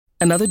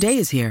Another day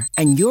is here,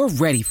 and you're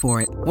ready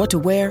for it. What to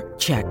wear?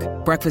 Check.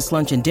 Breakfast,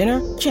 lunch, and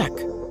dinner? Check.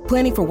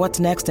 Planning for what's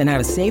next and how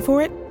to save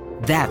for it?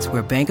 That's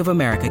where Bank of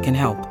America can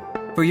help.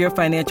 For your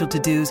financial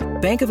to-dos,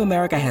 Bank of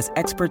America has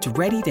experts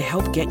ready to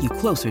help get you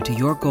closer to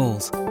your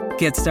goals.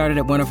 Get started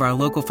at one of our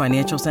local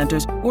financial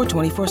centers or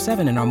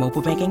 24/7 in our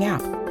mobile banking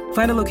app.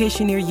 Find a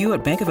location near you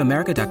at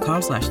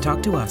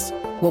bankofamerica.com/talktous.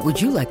 What would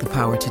you like the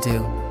power to do?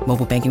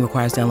 Mobile banking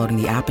requires downloading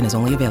the app and is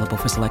only available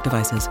for select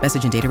devices.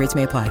 Message and data rates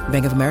may apply.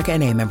 Bank of America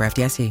N.A., member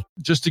FDIC.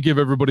 Just to give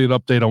everybody an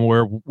update on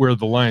where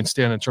the Lions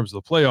stand in terms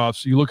of the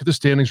playoffs, you look at the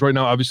standings right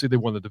now. Obviously, they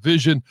won the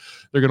division.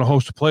 They're going to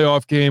host a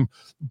playoff game,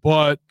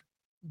 but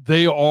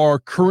they are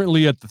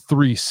currently at the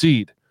 3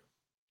 seed.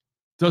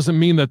 Doesn't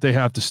mean that they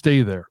have to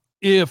stay there.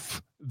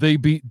 If they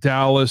beat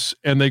Dallas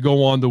and they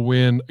go on to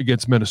win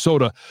against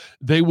Minnesota,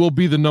 they will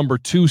be the number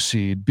 2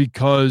 seed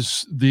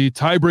because the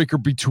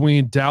tiebreaker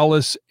between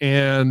Dallas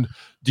and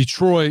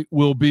Detroit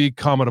will be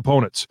common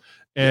opponents.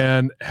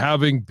 And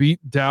having beat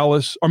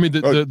Dallas, I mean,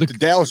 the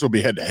Dallas will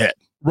be head to head.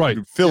 Right.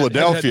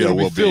 Philadelphia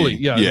will be Philly.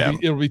 Yeah.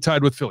 It'll be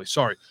tied with Philly.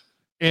 Sorry.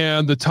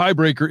 And the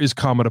tiebreaker is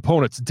common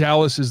opponents.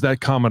 Dallas is that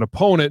common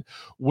opponent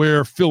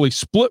where Philly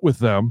split with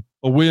them,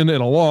 a win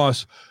and a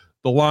loss.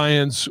 The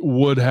Lions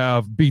would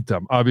have beat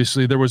them.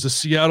 Obviously, there was a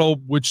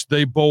Seattle, which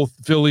they both,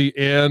 Philly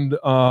and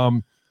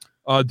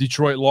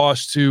Detroit,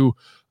 lost to,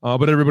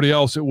 but everybody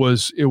else, it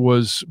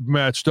was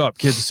matched up.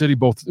 Kansas City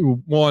both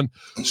won.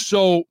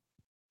 So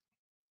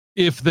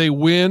if they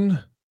win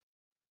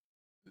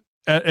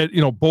at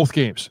both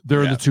games,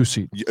 they're in the 2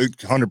 seed.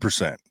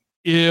 100%.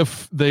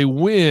 If they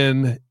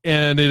win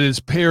and it is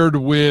paired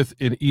with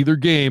in either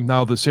game,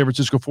 now the San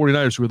Francisco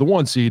 49ers, who are the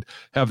 1 seed,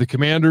 have the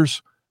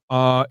Commanders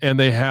and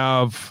they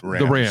have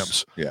the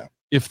Rams. Yeah.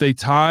 If they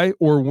tie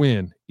or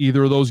win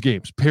either of those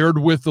games, paired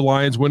with the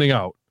Lions winning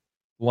out,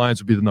 the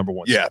Lions would be the number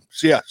 1 seed.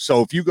 Yeah.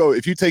 So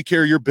if you take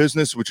care of your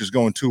business, which is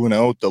going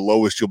 2-0, the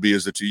lowest you'll be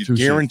is the 2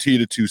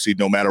 guaranteed a 2 seed,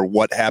 no matter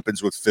what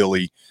happens with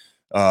Philly.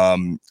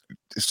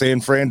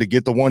 San Fran, to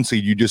get the 1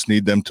 seed, you just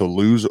need them to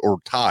lose or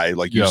tie,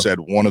 like you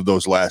said, one of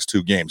those last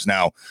 2 games.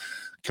 Now,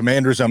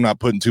 Commanders, I'm not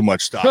putting too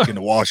much stock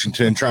into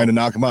Washington, trying to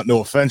knock them out. No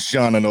offense,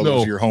 John. I know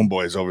those are your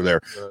homeboys over there.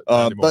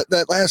 But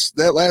that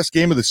last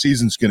game of the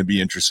season is going to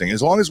be interesting.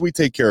 As long as we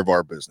take care of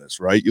our business,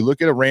 right? You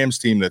look at a Rams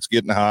team that's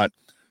getting hot.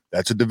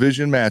 That's a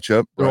division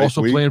matchup. They're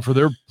also playing for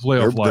their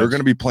playoff lives. They're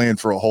going to be playing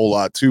for a whole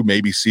lot too,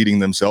 maybe seeding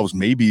themselves,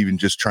 maybe even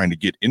just trying to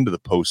get into the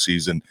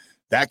postseason.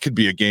 That could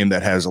be a game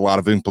that has a lot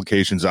of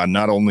implications on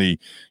not only,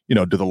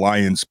 do the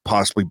Lions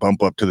possibly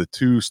bump up to the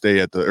 2,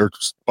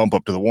 bump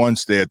up to the 1,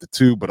 stay at the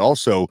 2, but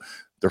also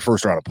their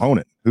first round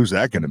opponent. Who's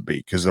that going to be?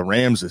 Because the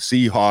Rams, the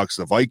Seahawks,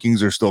 the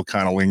Vikings are still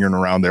kind of lingering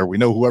around there. We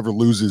know whoever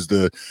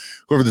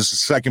this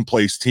second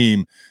place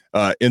team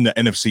in the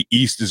NFC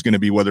East is going to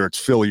be, whether it's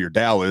Philly or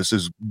Dallas,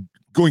 is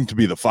going to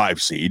be the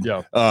 5 seed.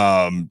 Yeah.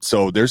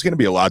 So there's going to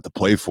be a lot to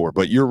play for.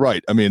 But you're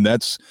right. I mean,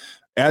 that's,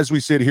 as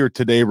we sit here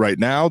today, right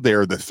now,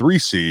 they're the 3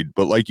 seed.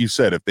 But like you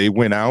said, if they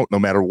win out, no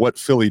matter what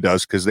Philly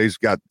does, because I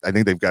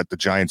think they've got the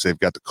Giants, they've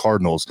got the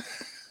Cardinals,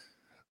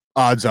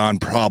 odds on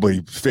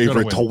probably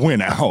favorite to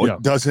win out. Yeah.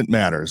 Doesn't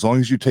matter. As long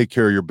as you take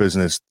care of your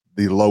business,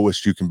 the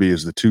lowest you can be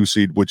is the 2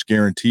 seed, which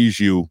guarantees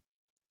you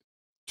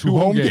 2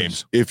 home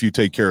games if you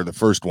take care of the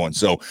first one.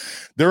 So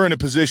they're in a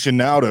position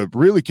now to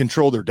really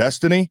control their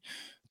destiny.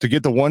 To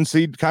get the 1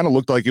 seed kind of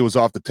looked like it was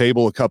off the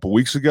table a couple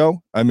weeks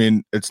ago. I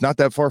mean, it's not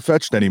that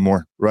far-fetched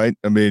anymore, right?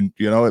 I mean,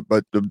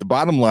 but the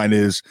bottom line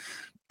is,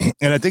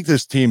 and I think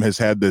this team has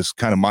had this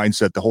kind of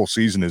mindset the whole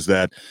season, is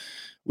that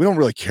we don't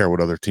really care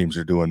what other teams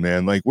are doing,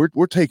 man. Like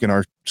we're taking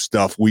our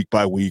stuff week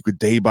by week,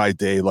 day by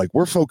day. Like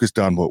we're focused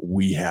on what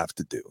we have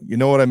to do. You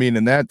know what I mean?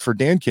 And that for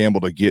Dan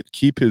Campbell to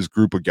keep his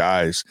group of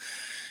guys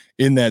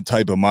in that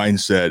type of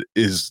mindset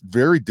is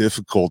very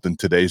difficult in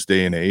today's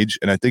day and age.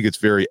 And I think it's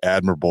very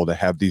admirable to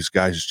have these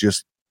guys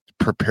just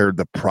prepared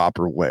the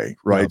proper way.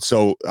 Right. Yep.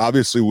 So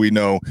obviously we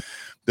know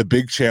the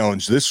big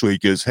challenge this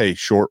week is, hey,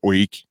 short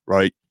week,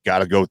 right? Got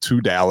to go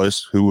to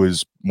Dallas, who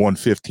has won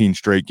 15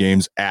 straight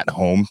games at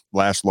home.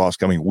 Last loss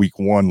coming week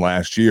 1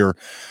 last year.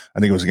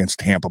 I think it was against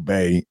Tampa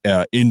Bay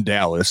in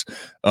Dallas.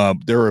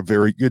 They're a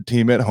very good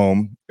team at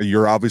home.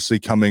 You're obviously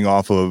coming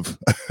off of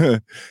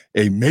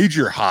a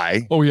major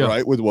high,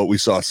 right, with what we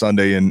saw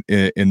Sunday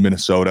in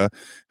Minnesota.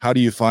 How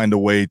do you find a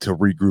way to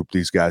regroup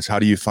these guys? How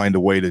do you find a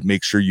way to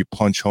make sure you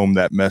punch home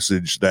that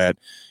message that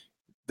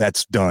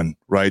that's done,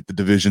 right? The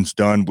division's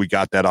done. We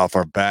got that off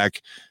our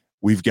back.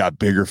 We've got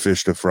bigger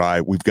fish to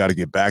fry. We've got to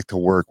get back to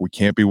work. We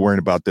can't be worrying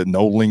about that.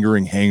 No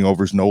lingering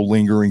hangovers, no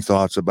lingering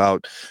thoughts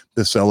about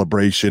the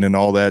celebration and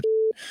all that.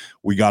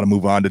 We got to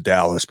move on to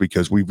Dallas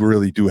because we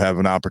really do have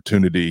an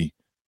opportunity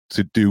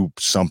to do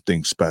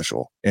something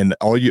special. And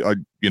I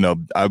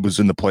was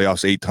in the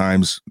playoffs 8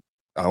 times.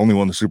 I only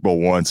won the Super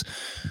Bowl once.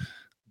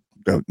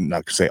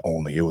 Not to say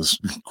only, it was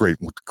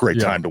great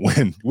time to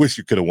win. Wish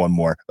you could have won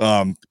more.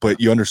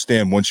 But you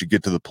understand once you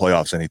get to the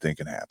playoffs, anything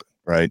can happen.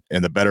 Right.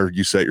 And the better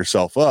you set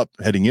yourself up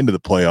heading into the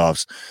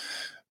playoffs,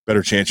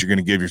 better chance you're going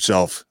to give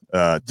yourself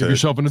an advantage.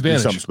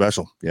 Something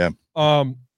special. Yeah.